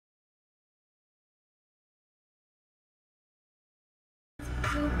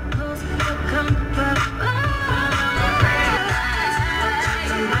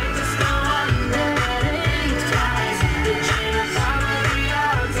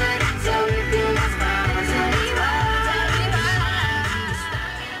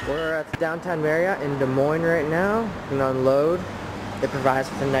downtown Marriott in Des Moines right now. And unload. It provides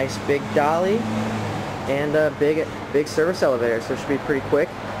with a nice big dolly and a big service elevator, so it should be pretty quick.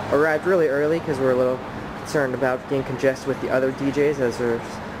 Arrived really early because we're a little concerned about getting congested with the other DJs, as there's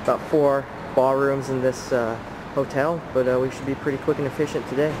about 4 ballrooms in this hotel, but we should be pretty quick and efficient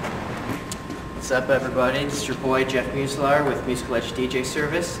today. What's up, everybody? This is your boy Jeff Muslar with Musical Edge DJ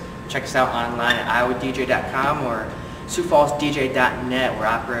Service. Check us out online at iowadj.com or SiouxFallsDJ.net. We're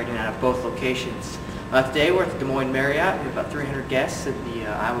operating out of both locations. Today we're at the Des Moines Marriott. We have about 300 guests at the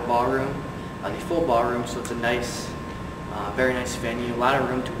Iowa Ballroom, the full ballroom, so it's a nice, very nice venue. A lot of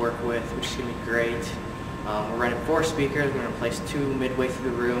room to work with, which is going to be great. We're running 4 speakers. We're going to place 2 midway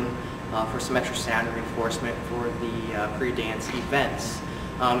through the room for some extra sound reinforcement for the pre-dance events.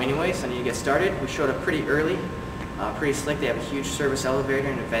 Anyways, I need to get started. We showed up pretty early, pretty slick. They have a huge service elevator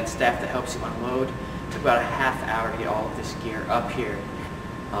and event staff that helps you unload. It took about a half hour to get all of this gear up here.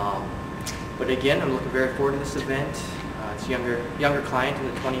 But again, I'm looking very forward to this event. It's a younger client in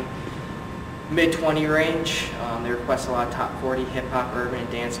the mid-20 range. They request a lot of top 40 hip-hop, urban,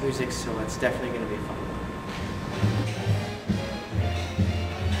 and dance music, so it's definitely going to be a fun one.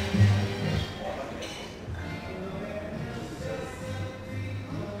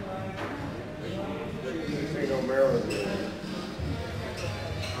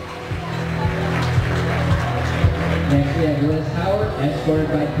 Next we have Liz Howard, escorted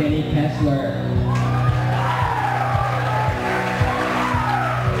by Kenny Kessler.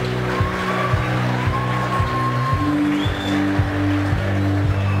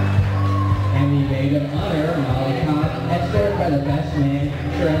 And the maid of honor, Molly Cobb, escorted by the best man,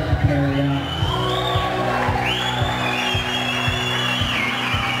 Trent Marriott.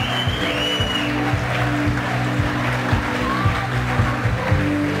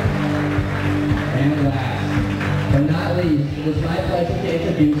 And last, but not least, it is my pleasure to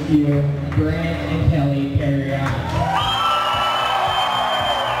introduce to you Grant and Kelly Marriott.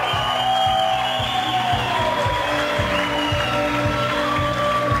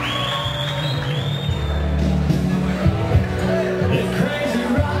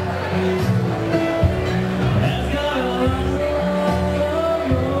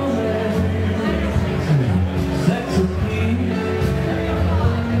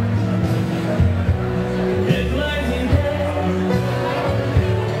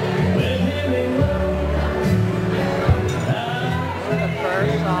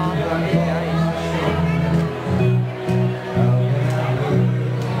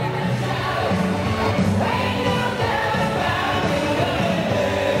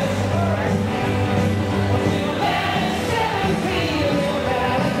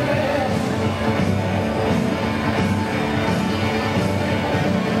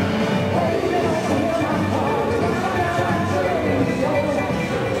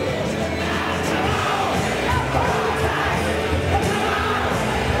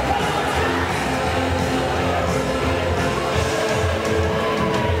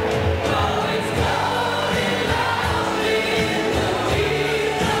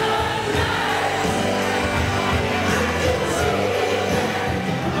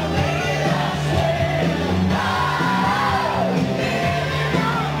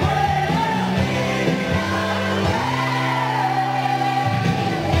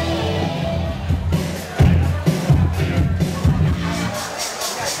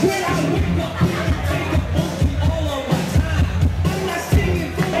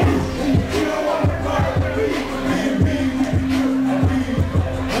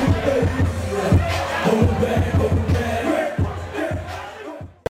 Back.